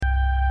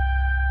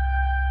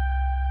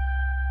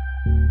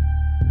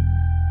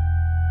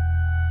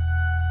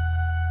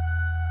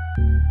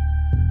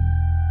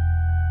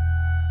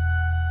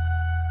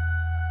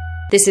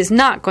This is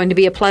not going to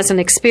be a pleasant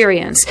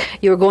experience.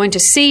 You're going to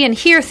see and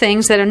hear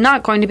things that are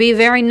not going to be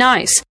very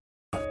nice.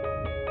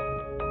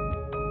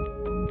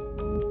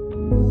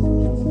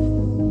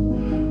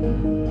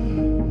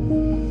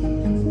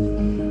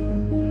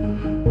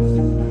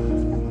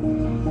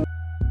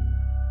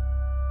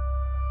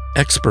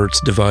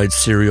 Experts divide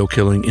serial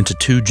killing into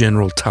two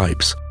general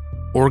types,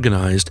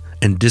 organized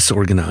and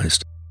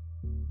disorganized.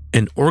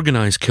 An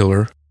organized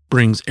killer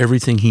brings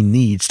everything he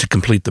needs to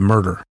complete the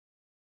murder.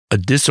 A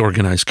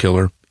disorganized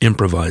killer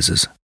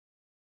improvises.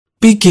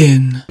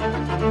 Begin.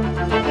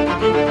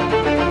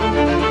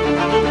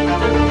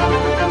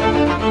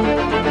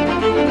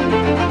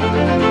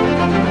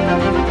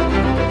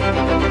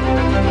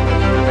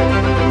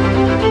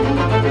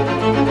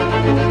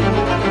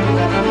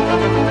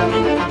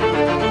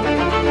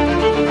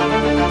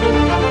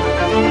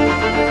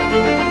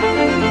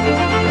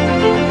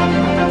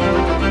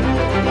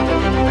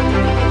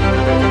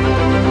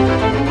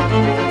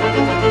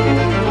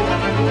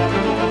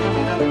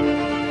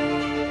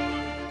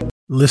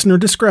 Listener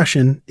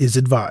discretion is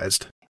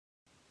advised.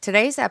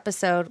 Today's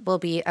episode will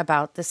be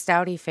about the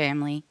Staudte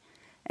family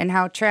and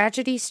how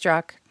tragedy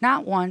struck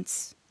not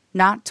once,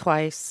 not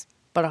twice,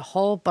 but a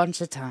whole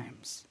bunch of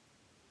times.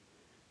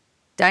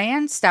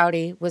 Diane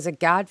Staudte was a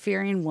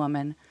God-fearing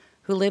woman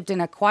who lived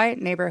in a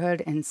quiet neighborhood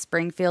in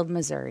Springfield,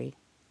 Missouri.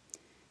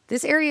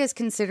 This area is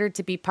considered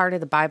to be part of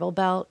the Bible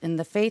Belt, and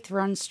the faith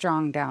runs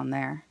strong down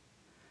there.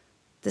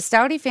 The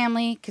Staudte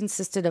family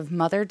consisted of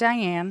Mother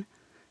Diane,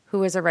 who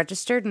was a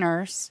registered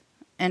nurse,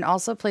 and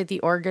also played the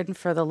organ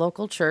for the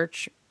local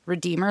church,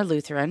 Redeemer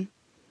Lutheran.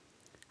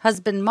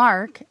 Husband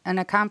Mark, an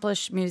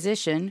accomplished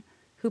musician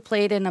who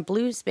played in a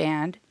blues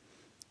band,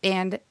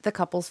 and the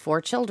couple's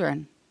 4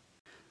 children.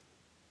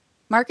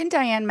 Mark and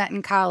Diane met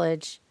in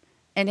college,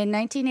 and in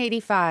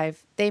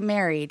 1985, they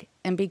married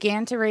and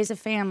began to raise a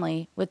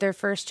family with their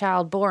first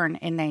child born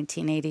in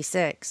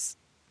 1986.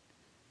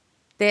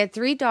 They had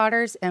 3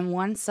 daughters and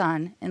 1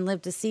 son and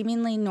lived a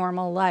seemingly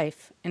normal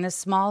life in a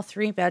small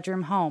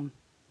 3-bedroom home.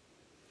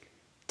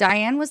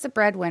 Diane was the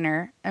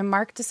breadwinner, and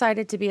Mark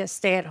decided to be a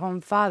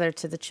stay-at-home father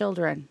to the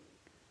children.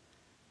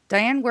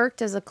 Diane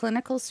worked as a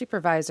clinical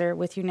supervisor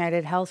with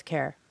United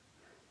Healthcare.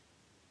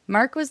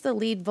 Mark was the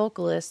lead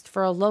vocalist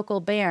for a local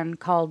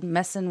band called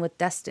Messin' with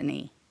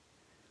Destiny.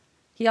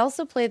 He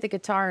also played the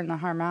guitar and the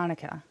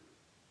harmonica.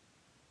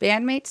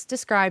 Bandmates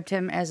described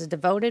him as a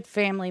devoted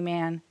family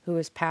man who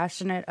was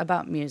passionate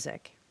about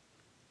music.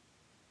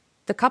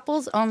 The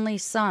couple's only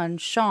son,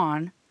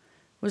 Sean,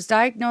 was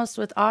diagnosed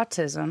with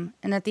autism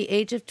and at the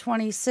age of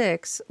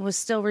 26 was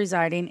still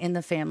residing in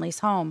the family's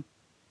home.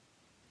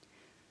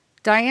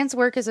 Diane's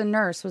work as a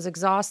nurse was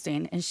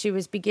exhausting, and she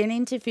was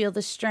beginning to feel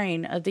the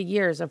strain of the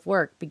years of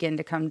work begin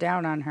to come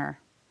down on her.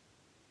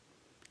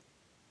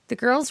 The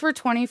girls were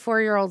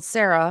 24-year-old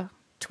Sarah,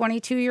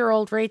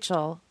 22-year-old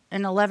Rachel,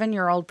 and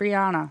 11-year-old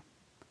Brianna.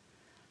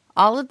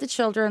 All of the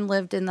children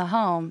lived in the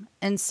home,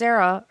 and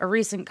Sarah, a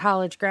recent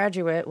college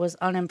graduate, was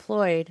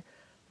unemployed,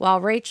 while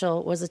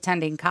Rachel was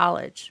attending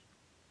college.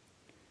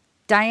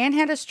 Diane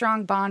had a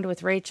strong bond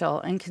with Rachel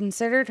and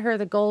considered her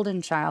the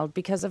golden child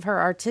because of her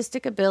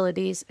artistic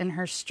abilities and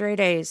her straight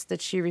A's that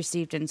she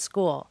received in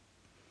school.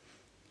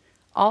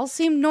 All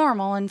seemed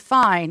normal and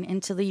fine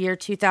until the year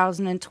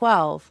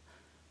 2012,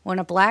 when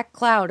a black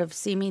cloud of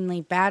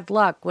seemingly bad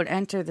luck would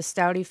enter the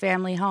Staudte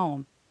family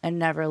home and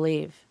never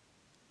leave.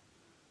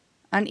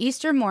 On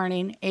Easter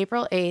morning,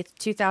 April 8,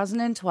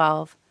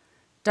 2012,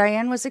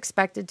 Diane was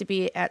expected to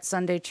be at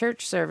Sunday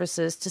church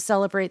services to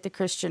celebrate the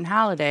Christian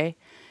holiday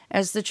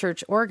as the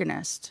church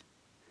organist.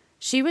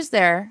 She was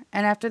there,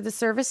 and after the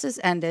services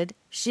ended,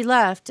 she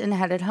left and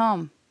headed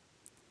home.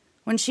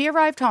 When she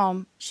arrived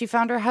home, she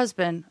found her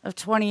husband of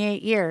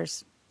 28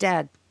 years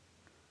dead.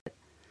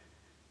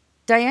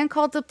 Diane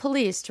called the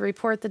police to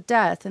report the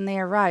death, and they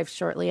arrived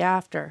shortly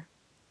after.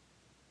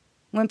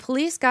 When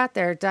police got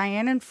there,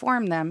 Diane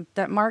informed them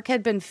that Mark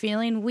had been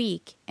feeling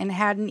weak and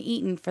hadn't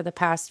eaten for the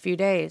past few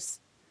days.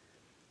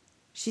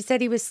 She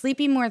said he was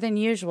sleeping more than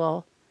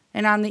usual,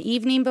 and on the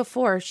evening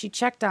before, she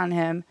checked on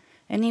him,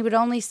 and he would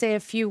only say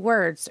a few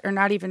words or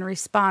not even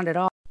respond at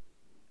all.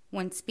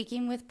 When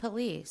speaking with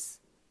police,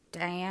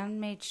 Diane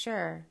made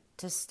sure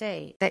to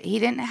state that he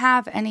didn't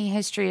have any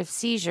history of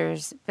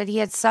seizures, but he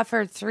had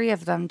suffered 3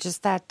 of them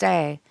just that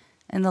day,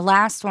 and the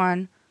last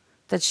one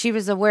that she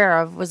was aware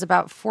of was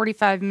about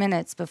 45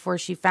 minutes before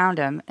she found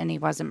him, and he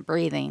wasn't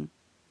breathing.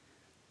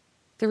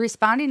 The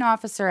responding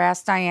officer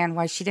asked Diane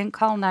why she didn't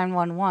call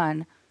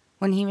 911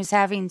 when he was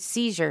having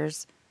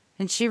seizures,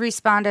 and she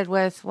responded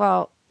with,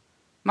 well,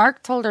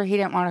 Mark told her he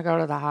didn't want to go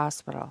to the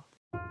hospital.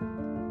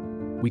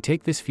 We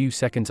take this few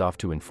seconds off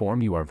to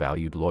inform you, our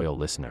valued loyal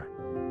listener,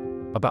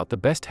 about the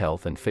best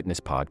health and fitness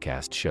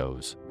podcast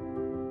shows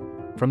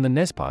from the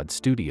Nezpod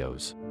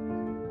Studios.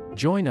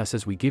 Join us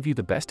as we give you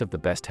the best of the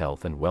best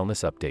health and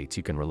wellness updates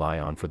you can rely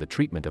on for the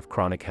treatment of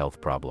chronic health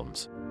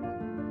problems.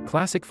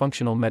 Classic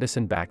functional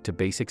medicine back to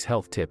basics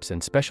health tips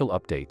and special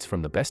updates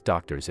from the best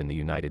doctors in the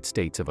United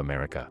States of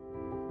America.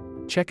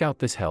 Check out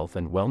this health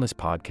and wellness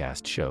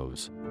podcast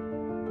shows.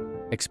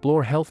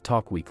 Explore Health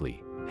Talk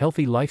Weekly,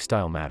 Healthy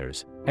Lifestyle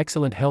Matters,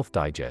 Excellent Health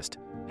Digest,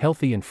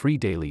 Healthy and Free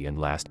Daily, and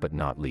last but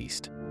not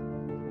least,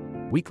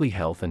 Weekly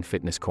Health and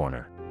Fitness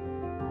Corner.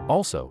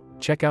 Also,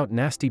 check out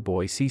Nasty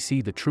Boy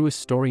CC, the truest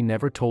story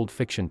never told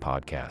fiction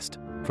podcast,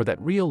 for that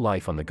real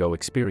life on the go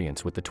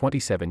experience with the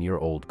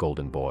 27-year-old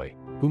golden boy,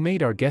 who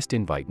made our guest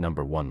invite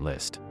 #1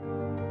 list.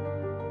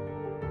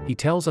 He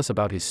tells us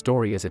about his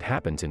story as it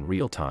happens in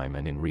real time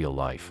and in real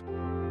life.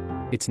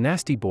 It's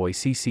Nasty Boy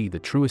CC, the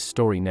truest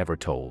story never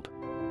told.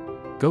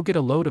 Go get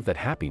a load of that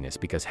happiness,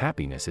 because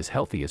happiness is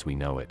healthy as we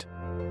know it.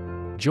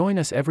 Join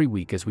us every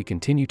week as we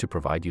continue to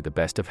provide you the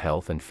best of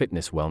health and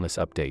fitness wellness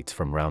updates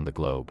from around the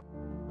globe.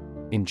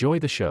 Enjoy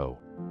the show.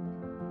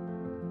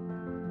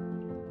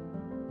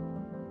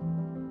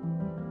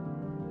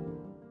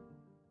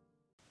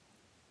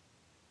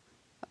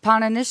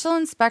 Upon initial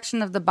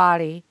inspection of the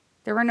body,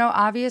 there were no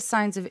obvious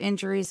signs of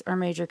injuries or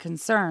major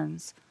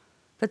concerns,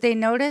 but they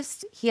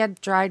noticed he had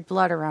dried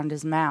blood around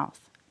his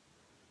mouth.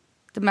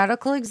 The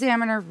medical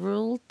examiner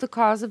ruled the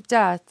cause of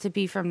death to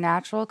be from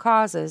natural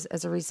causes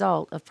as a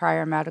result of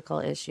prior medical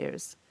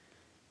issues.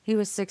 He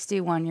was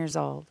 61 years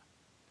old.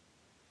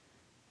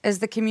 As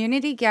the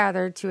community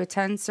gathered to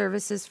attend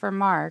services for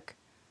Mark,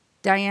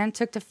 Diane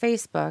took to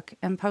Facebook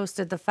and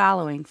posted the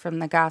following from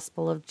the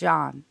Gospel of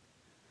John.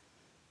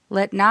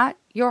 "Let not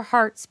your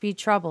hearts be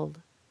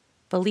troubled.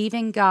 Believe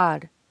in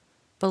God.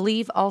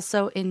 Believe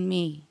also in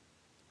me."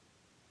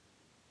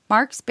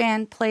 Mark's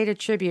band played a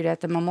tribute at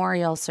the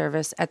memorial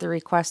service at the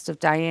request of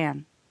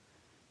Diane.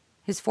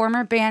 His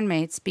former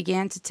bandmates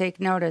began to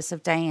take notice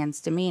of Diane's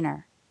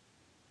demeanor.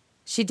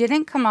 She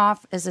didn't come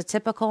off as a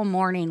typical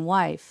mourning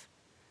wife.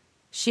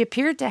 She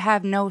appeared to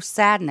have no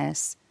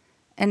sadness,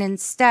 and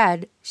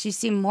instead, she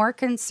seemed more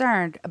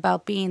concerned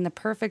about being the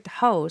perfect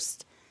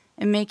host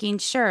and making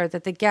sure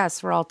that the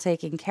guests were all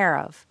taken care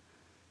of.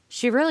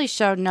 She really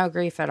showed no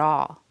grief at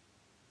all.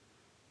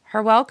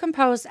 Her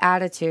well-composed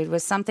attitude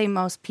was something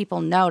most people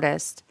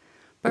noticed,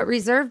 but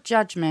reserved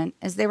judgment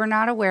as they were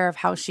not aware of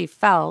how she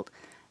felt,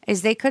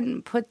 as they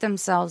couldn't put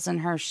themselves in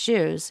her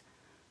shoes,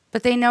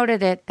 but they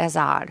noted it as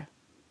odd.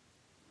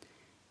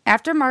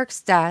 After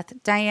Mark's death,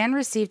 Diane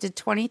received a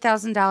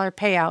 $20,000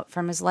 payout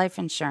from his life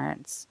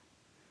insurance.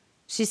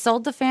 She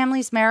sold the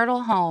family's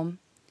marital home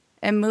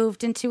and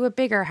moved into a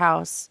bigger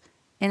house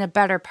in a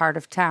better part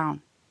of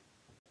town.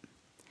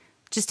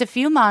 Just a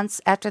few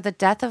months after the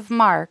death of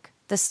Mark,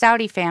 the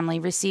Staudte family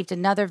received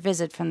another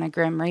visit from the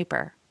Grim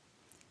Reaper.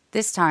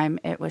 This time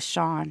it was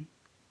Sean.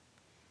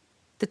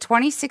 The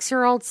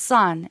 26-year-old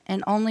son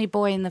and only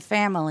boy in the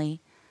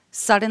family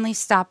suddenly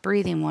stopped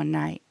breathing one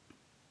night.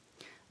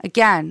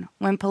 Again,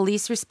 when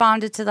police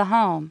responded to the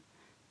home,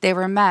 they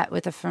were met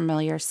with a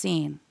familiar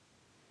scene.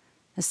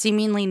 A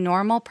seemingly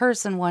normal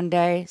person one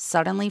day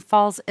suddenly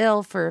falls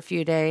ill for a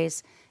few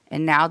days,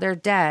 and now they're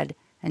dead,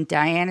 and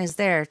Diane is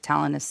there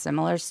telling a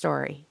similar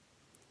story.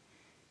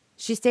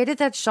 She stated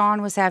that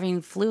Sean was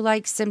having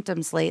flu-like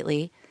symptoms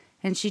lately,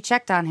 and she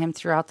checked on him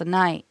throughout the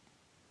night.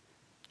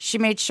 She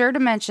made sure to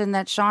mention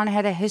that Sean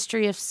had a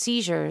history of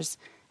seizures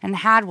and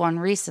had one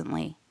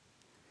recently.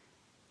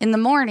 In the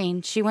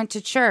morning, she went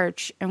to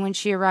church, and when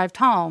she arrived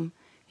home,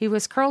 he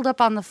was curled up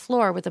on the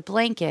floor with a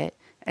blanket,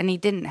 and he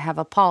didn't have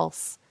a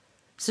pulse.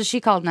 So she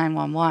called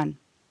 911.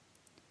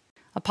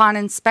 Upon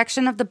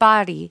inspection of the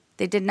body,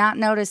 they did not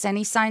notice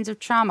any signs of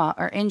trauma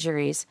or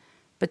injuries,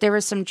 but there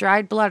was some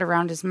dried blood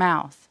around his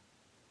mouth.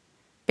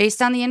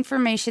 Based on the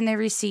information they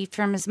received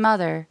from his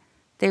mother,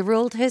 they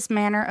ruled his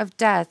manner of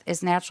death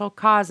as natural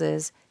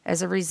causes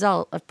as a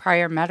result of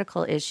prior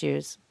medical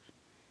issues.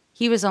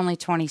 He was only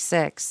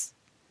 26.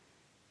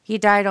 He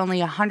died only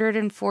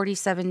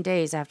 147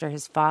 days after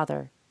his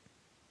father.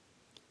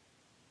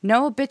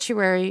 No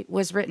obituary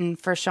was written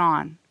for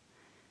Sean.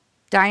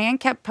 Diane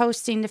kept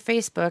posting to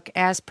Facebook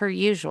as per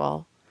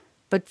usual,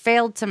 but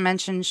failed to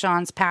mention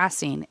Sean's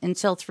passing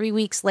until 3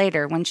 weeks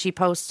later when she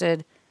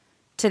posted,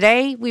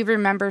 "Today we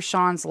remember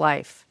Sean's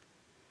life.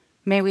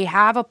 May we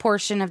have a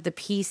portion of the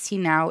peace he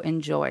now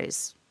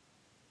enjoys."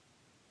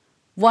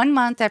 1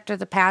 month after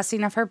the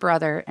passing of her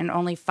brother and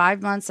only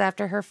 5 months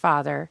after her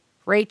father,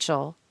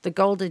 Rachel, the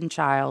golden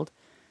child,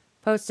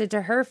 posted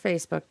to her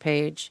Facebook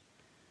page,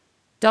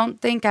 "Don't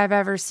think I've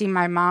ever seen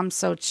my mom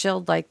so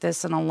chilled like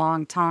this in a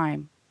long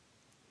time."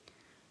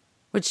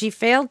 What she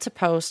failed to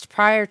post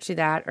prior to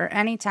that or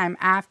any time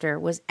after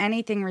was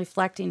anything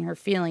reflecting her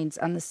feelings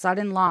on the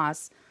sudden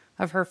loss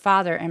of her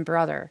father and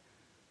brother.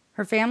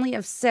 Her family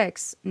of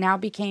 6 now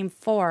became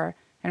 4,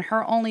 and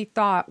her only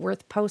thought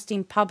worth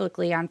posting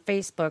publicly on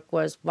Facebook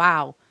was,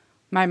 "Wow,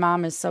 my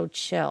mom is so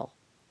chill."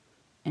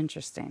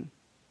 Interesting.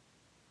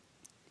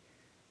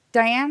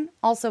 Diane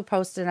also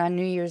posted on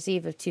New Year's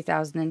Eve of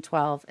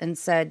 2012 and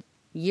said,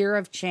 "Year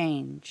of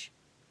change."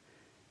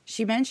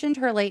 She mentioned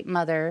her late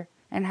mother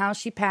and how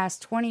she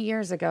passed 20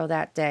 years ago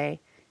that day,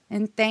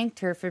 and thanked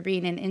her for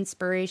being an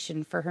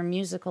inspiration for her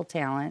musical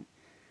talent,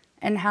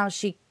 and how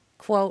she,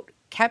 quote,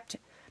 "kept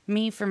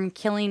me from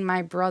killing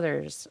my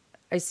brothers.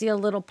 I see a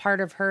little part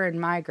of her in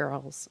my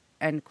girls,"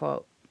 end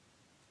quote.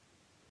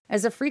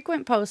 As a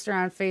frequent poster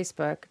on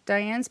Facebook,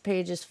 Diane's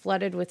page is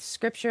flooded with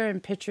scripture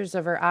and pictures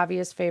of her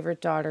obvious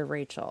favorite daughter,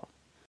 Rachel.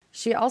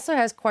 She also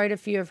has quite a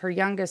few of her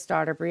youngest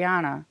daughter,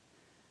 Brianna,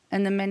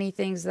 and the many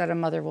things that a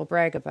mother will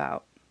brag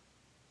about.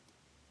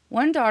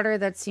 One daughter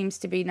that seems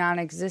to be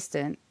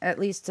non-existent, at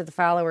least to the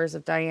followers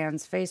of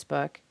Diane's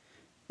Facebook,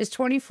 is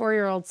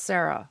 24-year-old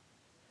Sarah.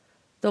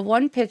 The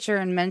one picture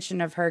and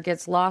mention of her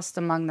gets lost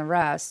among the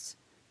rest,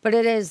 but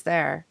it is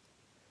there.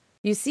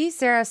 You see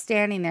Sarah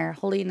standing there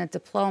holding a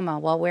diploma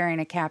while wearing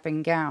a cap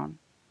and gown.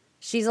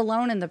 She's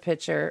alone in the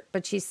picture,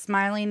 but she's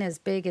smiling as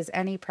big as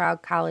any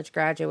proud college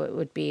graduate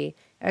would be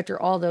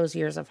after all those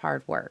years of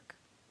hard work.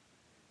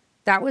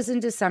 That was in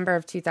December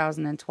of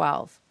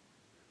 2012.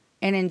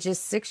 And in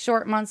just 6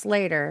 short months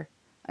later,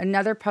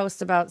 another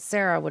post about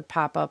Sarah would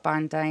pop up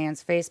on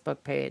Diane's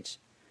Facebook page,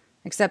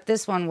 except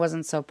this one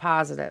wasn't so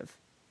positive.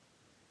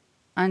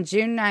 On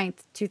June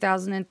 9th,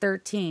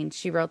 2013,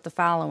 she wrote the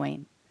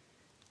following: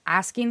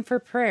 "Asking for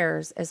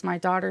prayers as my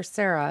daughter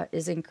Sarah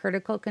is in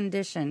critical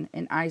condition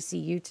in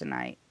ICU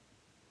tonight."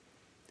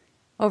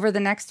 Over the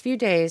next few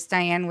days,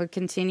 Diane would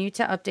continue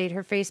to update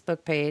her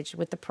Facebook page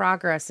with the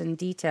progress and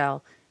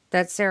detail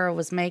that Sarah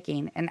was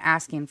making and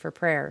asking for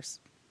prayers.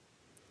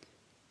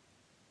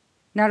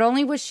 Not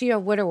only was she a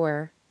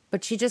widower,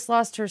 but she just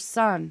lost her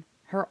son,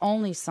 her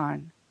only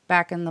son,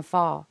 back in the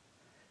fall.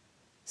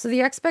 So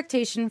the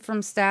expectation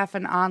from staff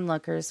and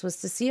onlookers was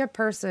to see a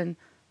person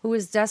who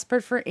was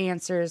desperate for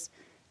answers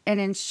and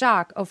in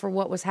shock over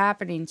what was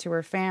happening to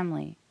her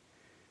family.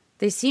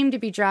 They seemed to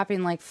be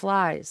dropping like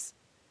flies,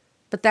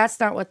 but that's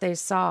not what they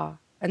saw,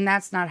 and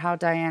that's not how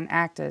Diane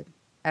acted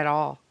at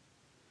all.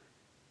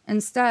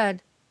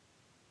 Instead,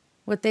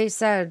 what they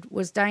said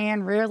was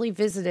Diane rarely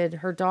visited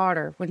her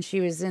daughter when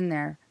she was in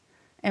there,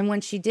 and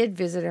when she did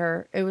visit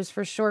her, it was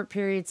for short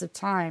periods of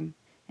time,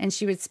 and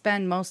she would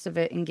spend most of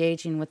it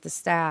engaging with the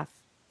staff.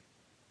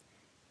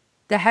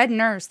 The head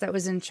nurse that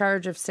was in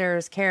charge of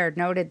Sarah's care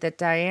noted that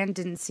Diane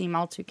didn't seem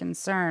all too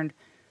concerned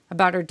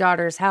about her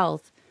daughter's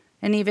health,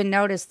 and even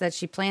noticed that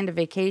she planned a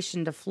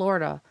vacation to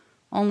Florida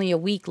only a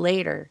week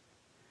later.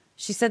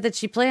 She said that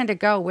she planned to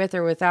go with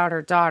or without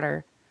her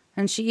daughter,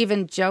 and she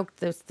even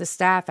joked with the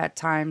staff at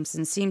times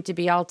and seemed to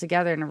be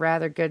altogether in a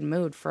rather good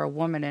mood for a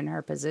woman in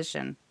her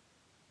position.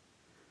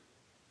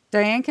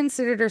 Diane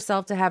considered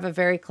herself to have a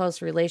very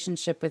close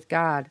relationship with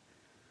God.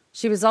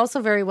 She was also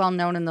very well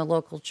known in the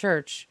local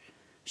church.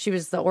 She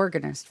was the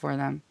organist for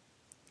them.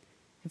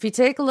 If you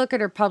take a look at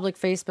her public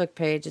Facebook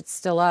page, it's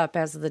still up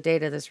as of the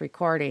date of this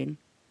recording.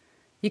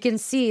 You can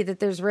see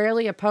that there's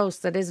rarely a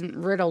post that isn't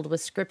riddled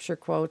with scripture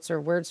quotes or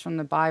words from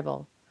the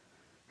Bible.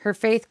 Her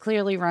faith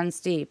clearly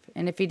runs deep,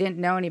 and if you didn't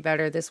know any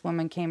better, this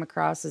woman came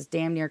across as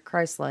damn near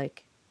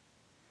Christ-like.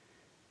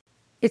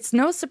 It's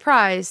no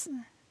surprise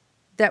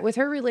that with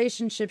her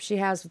relationship she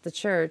has with the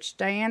church,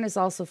 Diane is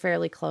also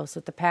fairly close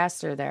with the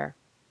pastor there.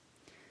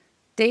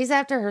 Days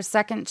after her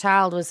second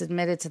child was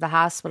admitted to the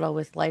hospital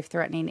with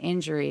life-threatening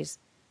injuries,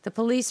 the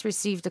police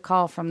received a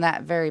call from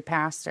that very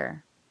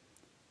pastor.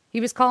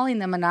 He was calling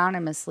them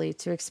anonymously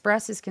to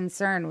express his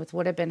concern with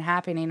what had been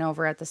happening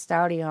over at the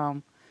Staudte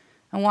home,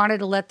 and wanted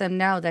to let them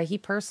know that he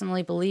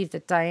personally believed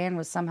that Diane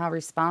was somehow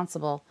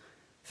responsible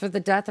for the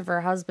death of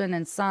her husband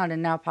and son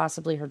and now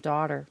possibly her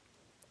daughter.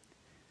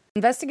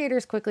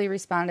 Investigators quickly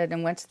responded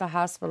and went to the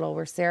hospital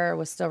where Sarah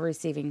was still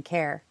receiving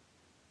care.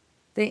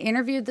 They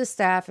interviewed the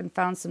staff and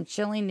found some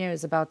chilling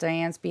news about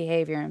Diane's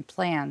behavior and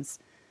plans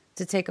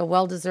to take a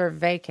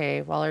well-deserved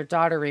vacay while her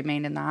daughter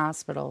remained in the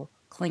hospital,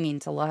 clinging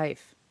to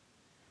life.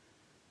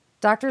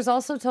 Doctors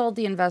also told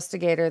the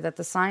investigator that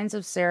the signs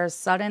of Sarah's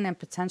sudden and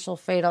potential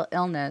fatal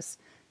illness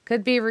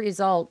could be a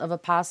result of a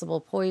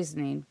possible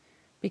poisoning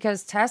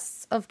because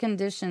tests of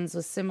conditions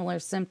with similar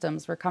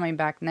symptoms were coming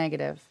back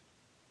negative.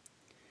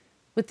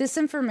 With this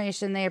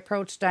information, they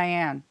approached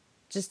Diane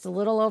just a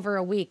little over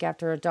a week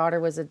after her daughter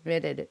was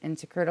admitted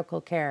into critical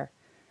care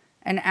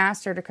and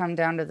asked her to come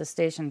down to the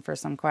station for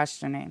some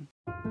questioning.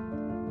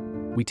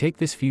 We take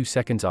this few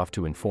seconds off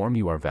to inform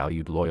you, our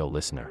valued loyal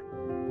listener,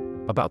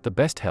 about the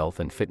best health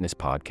and fitness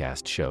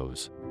podcast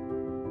shows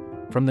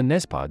from the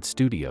Nespod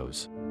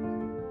studios.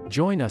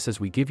 Join us as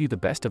we give you the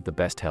best of the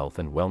best health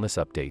and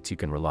wellness updates you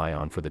can rely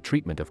on for the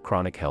treatment of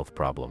chronic health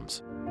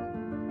problems.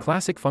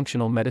 Classic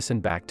functional medicine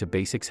back to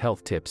basics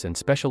health tips and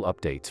special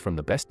updates from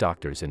the best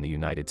doctors in the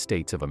United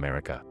States of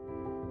America.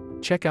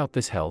 Check out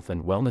this health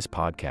and wellness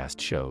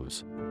podcast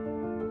shows.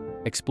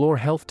 Explore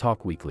Health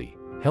Talk Weekly,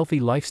 Healthy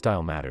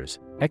Lifestyle Matters,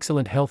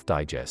 Excellent Health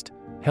Digest,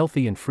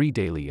 Healthy and Free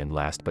Daily, and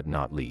last but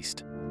not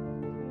least,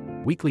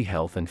 Weekly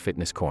Health and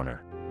Fitness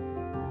Corner.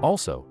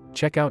 Also,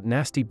 check out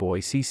Nasty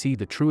Boy CC,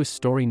 the truest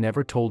story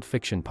never told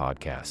fiction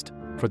podcast,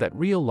 for that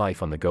real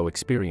life on the go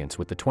experience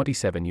with the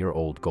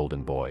 27-year-old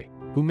golden boy,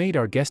 who made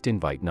our guest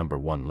invite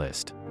 #1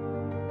 list.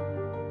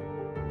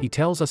 He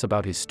tells us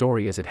about his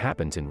story as it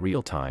happens in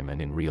real time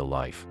and in real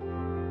life.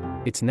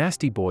 It's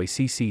Nasty Boy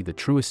CC, the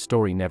truest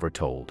story never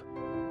told.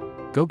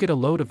 Go get a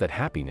load of that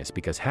happiness,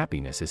 because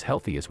happiness is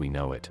healthy as we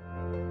know it.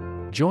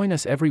 Join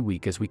us every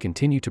week as we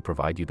continue to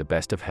provide you the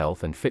best of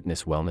health and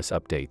fitness wellness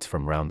updates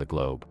from around the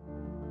globe.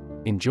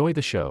 Enjoy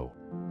the show.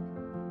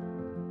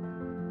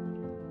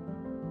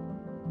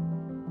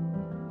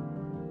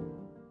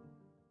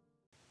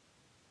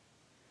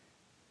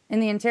 In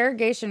the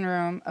interrogation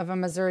room of a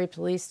Missouri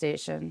police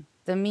station,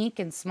 the meek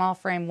and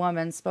small-frame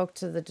woman spoke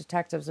to the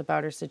detectives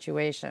about her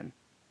situation.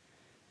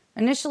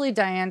 Initially,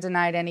 Diane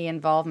denied any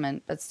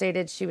involvement, but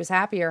stated she was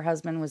happy her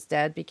husband was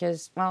dead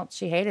because, well,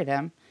 she hated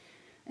him.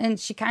 And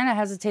she kind of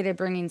hesitated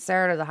bringing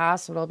Sarah to the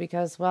hospital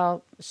because,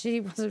 well, she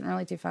wasn't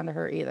really too fond of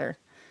her either.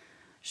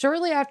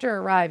 Shortly after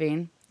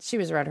arriving, she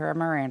was read her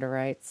Miranda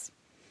rights.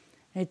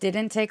 It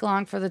didn't take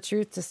long for the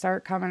truth to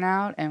start coming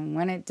out, and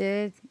when it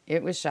did,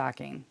 it was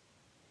shocking.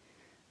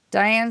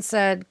 Diane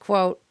said,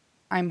 quote,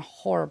 "I'm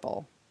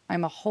horrible.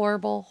 I'm a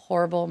horrible,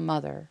 horrible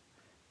mother,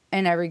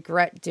 and I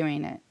regret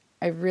doing it.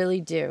 I really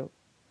do.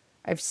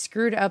 I've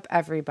screwed up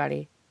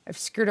everybody. I've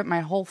screwed up my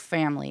whole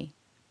family,"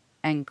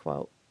 end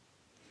quote.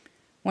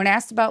 When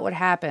asked about what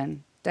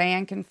happened,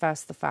 Diane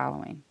confessed the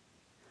following.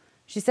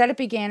 She said it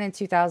began in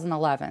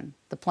 2011,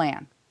 the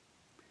plan.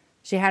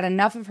 She had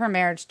enough of her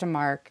marriage to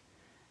Mark,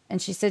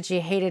 and she said she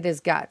hated his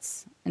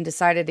guts and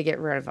decided to get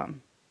rid of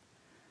him.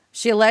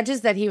 She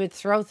alleges that he would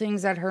throw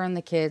things at her and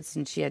the kids,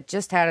 and she had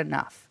just had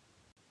enough.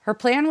 Her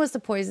plan was to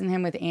poison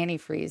him with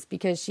antifreeze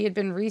because she had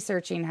been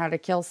researching how to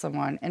kill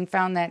someone and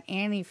found that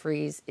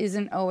antifreeze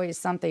isn't always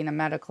something a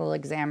medical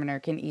examiner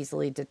can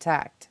easily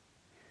detect.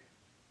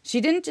 She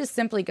didn't just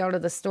simply go to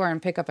the store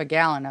and pick up a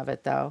gallon of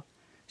it, though.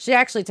 She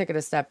actually took it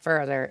a step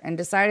further and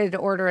decided to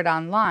order it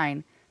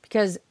online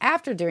because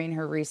after doing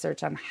her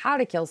research on how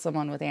to kill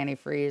someone with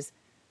antifreeze,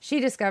 she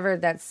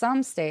discovered that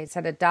some states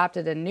had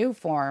adopted a new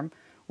form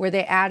where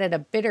they added a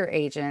bitter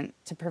agent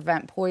to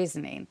prevent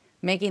poisoning,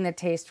 making the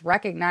taste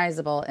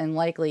recognizable and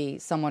likely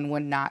someone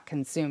would not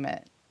consume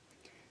it.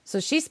 So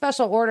she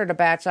special ordered a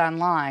batch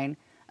online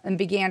and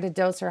began to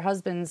dose her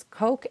husband's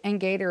Coke and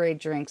Gatorade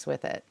drinks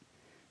with it.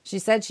 She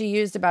said she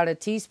used about a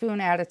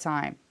teaspoon at a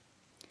time.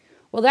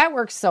 Well, that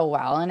worked so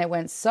well and it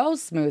went so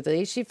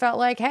smoothly, she felt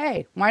like,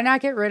 hey, why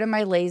not get rid of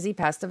my lazy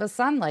pest of a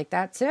son like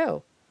that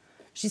too?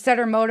 She said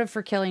her motive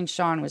for killing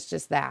Sean was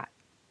just that.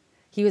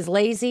 He was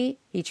lazy,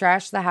 he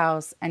trashed the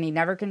house, and he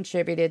never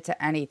contributed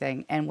to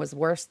anything and was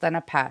worse than a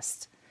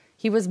pest.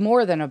 He was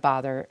more than a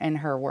bother, in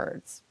her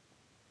words.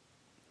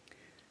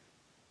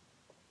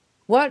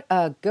 What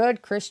a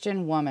good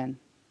Christian woman.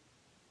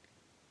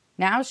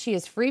 Now she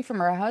is free from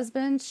her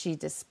husband she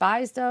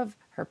despised of,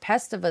 her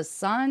pest of a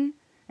son,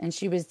 and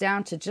she was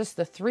down to just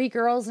the 3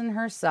 girls and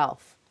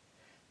herself.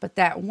 But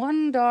that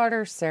one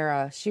daughter,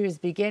 Sarah, she was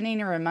beginning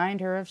to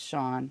remind her of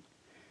Sean.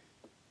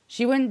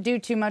 She wouldn't do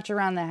too much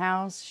around the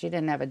house. She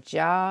didn't have a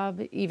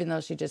job, even though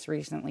she just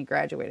recently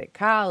graduated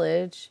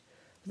college.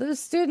 The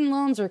student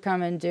loans were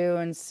coming due,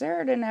 and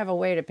Sarah didn't have a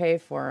way to pay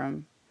for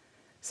them.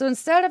 So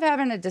instead of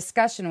having a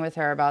discussion with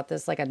her about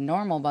this like a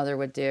normal mother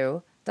would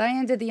do,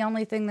 Diane did the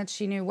only thing that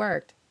she knew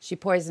worked. She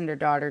poisoned her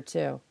daughter,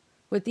 too,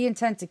 with the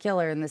intent to kill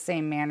her in the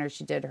same manner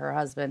she did her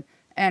husband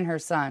and her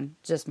son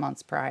just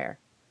months prior.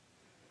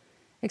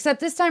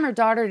 Except this time her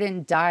daughter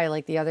didn't die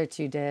like the other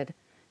 2 did.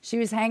 She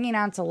was hanging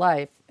on to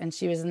life, and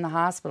she was in the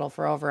hospital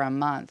for over a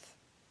month.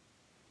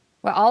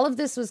 While all of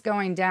this was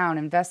going down,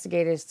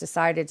 investigators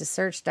decided to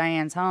search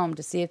Diane's home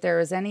to see if there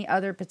was any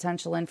other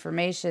potential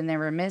information they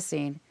were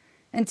missing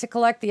and to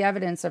collect the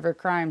evidence of her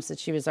crimes that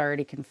she was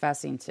already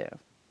confessing to.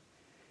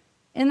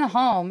 In the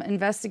home,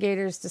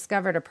 investigators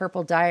discovered a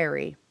purple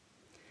diary.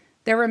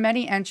 There were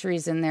many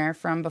entries in there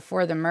from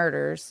before the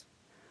murders.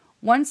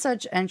 One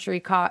such entry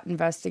caught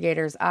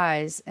investigators'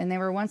 eyes, and they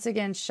were once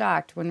again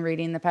shocked when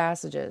reading the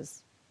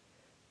passages.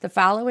 The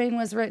following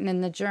was written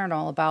in the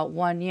journal about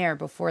 1 year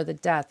before the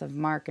death of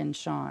Mark and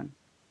Sean.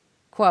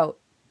 Quote,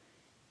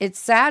 "It's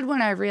sad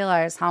when I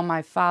realize how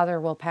my father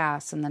will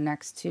pass in the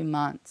next 2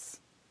 months.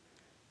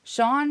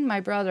 Sean, my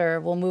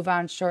brother, will move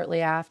on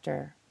shortly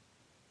after.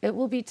 It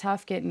will be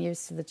tough getting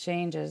used to the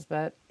changes,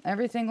 but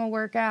everything will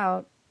work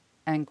out."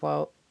 End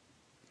quote.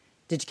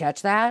 Did you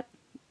catch that?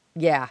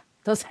 Yeah,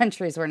 those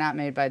entries were not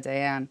made by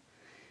Diane.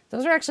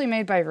 Those were actually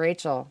made by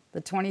Rachel,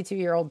 the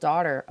 22-year-old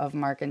daughter of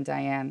Mark and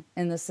Diane,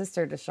 and the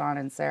sister to Sean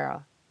and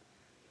Sarah.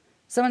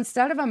 So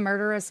instead of a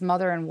murderous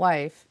mother and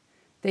wife,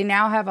 they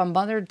now have a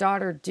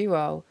mother-daughter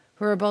duo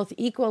who are both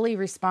equally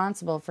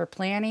responsible for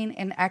planning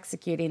and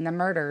executing the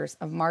murders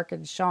of Mark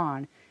and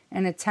Sean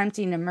and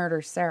attempting to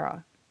murder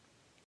Sarah.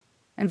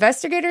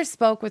 Investigators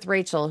spoke with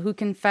Rachel, who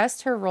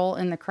confessed her role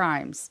in the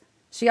crimes.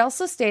 She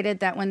also stated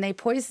that when they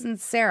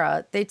poisoned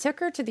Sarah, they took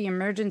her to the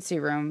emergency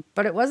room,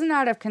 but it wasn't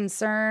out of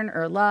concern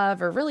or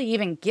love or really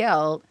even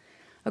guilt.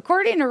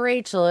 According to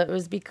Rachel, it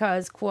was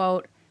because,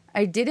 quote,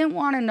 "I didn't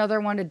want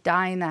another one to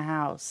die in the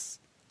house.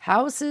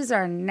 Houses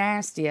are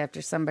nasty after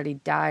somebody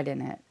died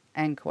in it,"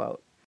 end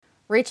quote.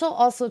 Rachel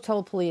also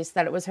told police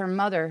that it was her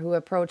mother who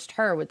approached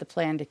her with the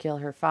plan to kill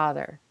her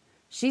father.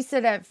 She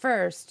said at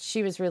first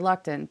she was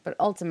reluctant, but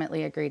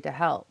ultimately agreed to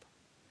help.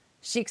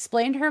 She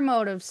explained her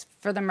motives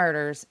for the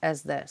murders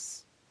as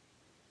this.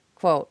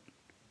 Quote,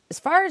 "As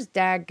far as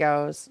Dad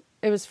goes,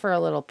 it was for a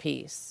little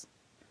peace.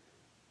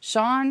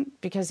 Sean,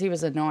 because he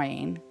was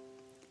annoying.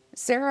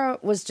 Sarah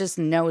was just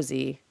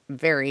nosy,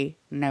 very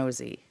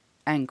nosy,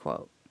 end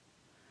quote.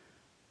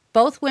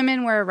 Both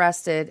women were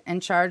arrested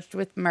and charged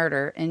with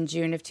murder in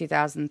June of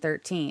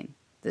 2013,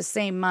 the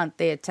same month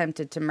they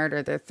attempted to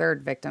murder their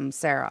third victim,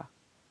 Sarah.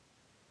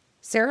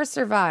 Sarah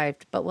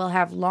survived, but will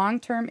have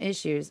long-term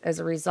issues as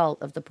a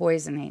result of the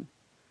poisoning.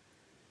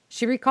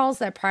 She recalls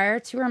that prior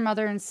to her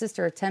mother and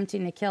sister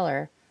attempting to kill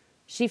her,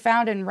 she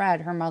found and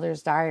read her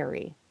mother's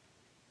diary.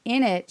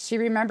 In it, she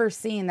remembers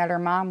seeing that her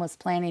mom was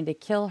planning to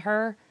kill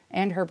her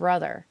and her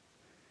brother.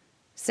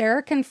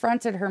 Sarah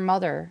confronted her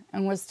mother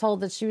and was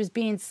told that she was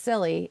being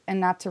silly and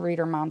not to read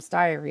her mom's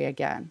diary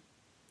again.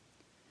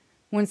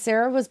 When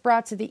Sarah was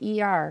brought to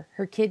the ER,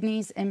 her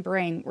kidneys and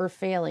brain were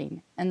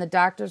failing, and the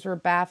doctors were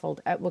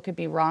baffled at what could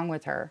be wrong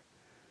with her.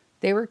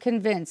 They were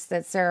convinced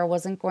that Sarah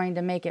wasn't going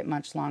to make it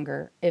much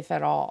longer, if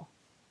at all.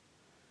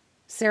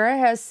 Sarah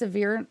has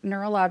severe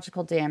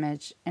neurological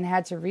damage and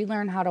had to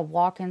relearn how to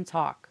walk and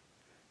talk.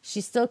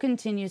 She still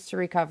continues to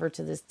recover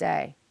to this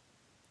day.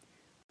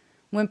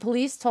 When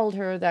police told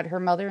her that her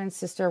mother and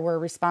sister were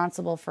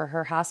responsible for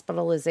her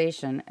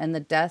hospitalization and the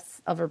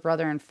deaths of her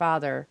brother and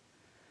father,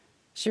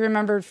 she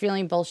remembered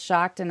feeling both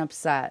shocked and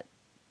upset.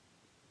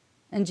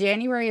 In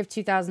January of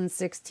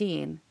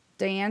 2016,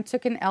 Diane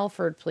took an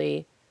Elford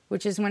plea,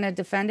 which is when a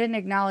defendant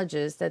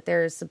acknowledges that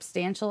there is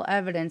substantial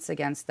evidence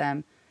against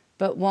them,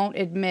 but won't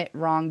admit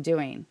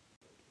wrongdoing.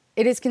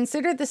 It is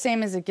considered the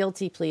same as a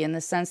guilty plea in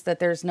the sense that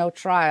there is no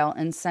trial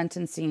and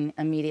sentencing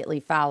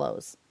immediately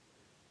follows.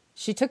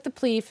 She took the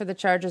plea for the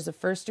charges of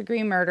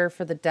first-degree murder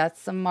for the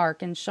deaths of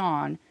Mark and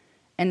Sean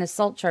and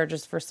assault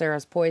charges for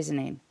Sarah's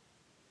poisoning.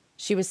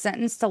 She was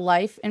sentenced to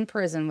life in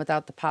prison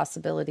without the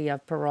possibility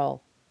of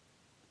parole.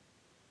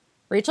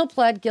 Rachel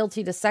pled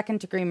guilty to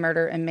second-degree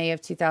murder in May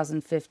of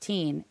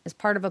 2015 as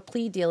part of a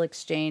plea deal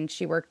exchange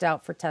she worked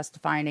out for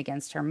testifying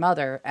against her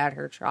mother at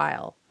her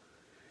trial.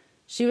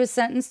 She was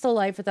sentenced to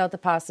life without the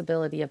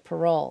possibility of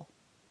parole.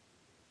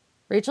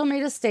 Rachel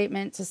made a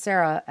statement to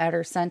Sarah at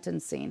her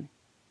sentencing.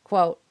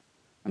 Quote,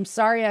 "I'm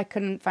sorry I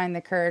couldn't find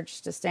the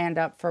courage to stand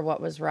up for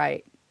what was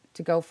right,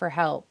 to go for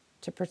help,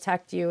 to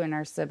protect you and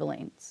our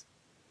siblings.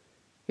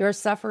 Your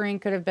suffering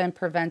could have been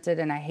prevented,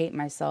 and I hate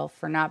myself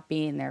for not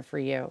being there for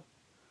you.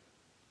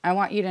 I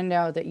want you to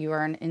know that you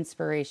are an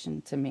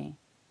inspiration to me."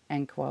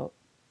 End quote.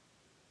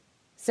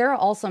 Sarah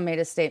also made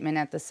a statement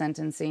at the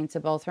sentencing to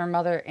both her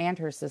mother and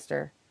her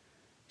sister.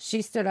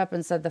 She stood up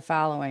and said the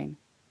following,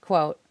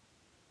 quote,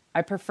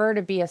 "I prefer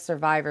to be a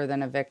survivor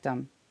than a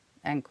victim."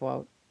 End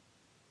quote.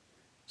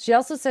 She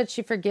also said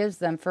she forgives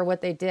them for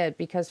what they did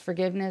because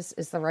forgiveness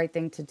is the right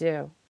thing to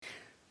do.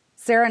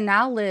 Sarah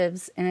now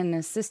lives in an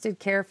assisted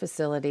care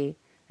facility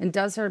and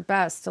does her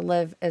best to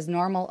live as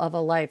normal of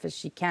a life as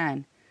she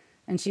can,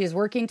 and she is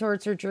working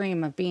towards her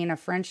dream of being a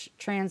French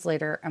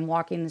translator and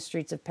walking the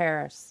streets of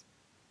Paris.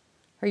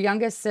 Her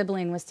youngest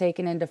sibling was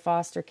taken into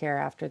foster care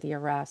after the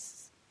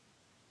arrests.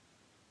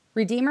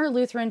 Redeemer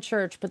Lutheran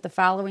Church put the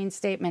following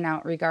statement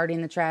out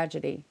regarding the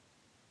tragedy.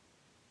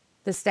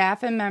 The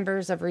staff and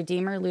members of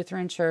Redeemer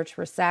Lutheran Church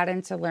were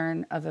saddened to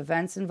learn of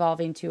events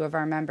involving two of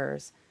our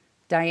members,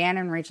 Diane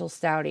and Rachel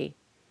Staudte,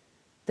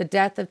 the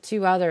death of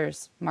two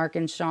others, Mark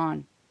and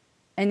Sean,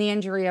 and the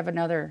injury of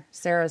another,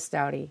 Sarah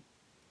Staudte.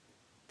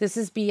 This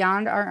is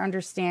beyond our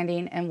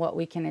understanding and what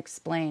we can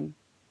explain.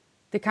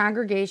 The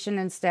congregation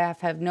and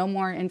staff have no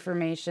more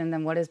information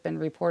than what has been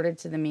reported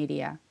to the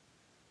media.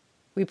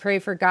 We pray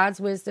for God's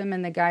wisdom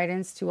and the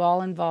guidance to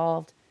all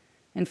involved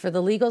and for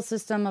the legal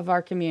system of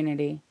our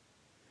community.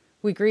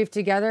 We grieve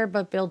together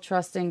but build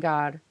trust in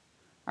God.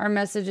 Our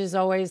message is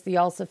always the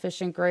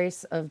all-sufficient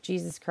grace of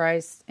Jesus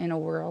Christ in a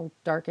world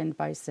darkened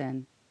by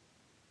sin.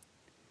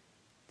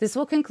 This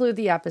will conclude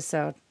the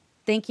episode.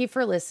 Thank you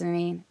for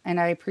listening, and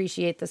I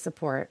appreciate the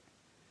support.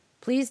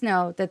 Please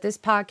know that this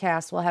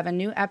podcast will have a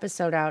new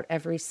episode out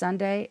every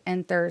Sunday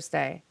and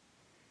Thursday.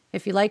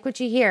 If you like what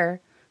you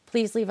hear,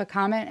 please leave a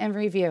comment and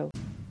review.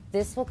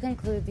 This will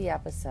conclude the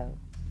episode.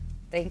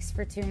 Thanks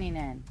for tuning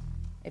in.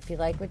 If you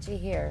like what you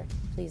hear,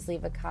 please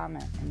leave a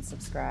comment and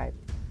subscribe.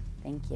 Thank you.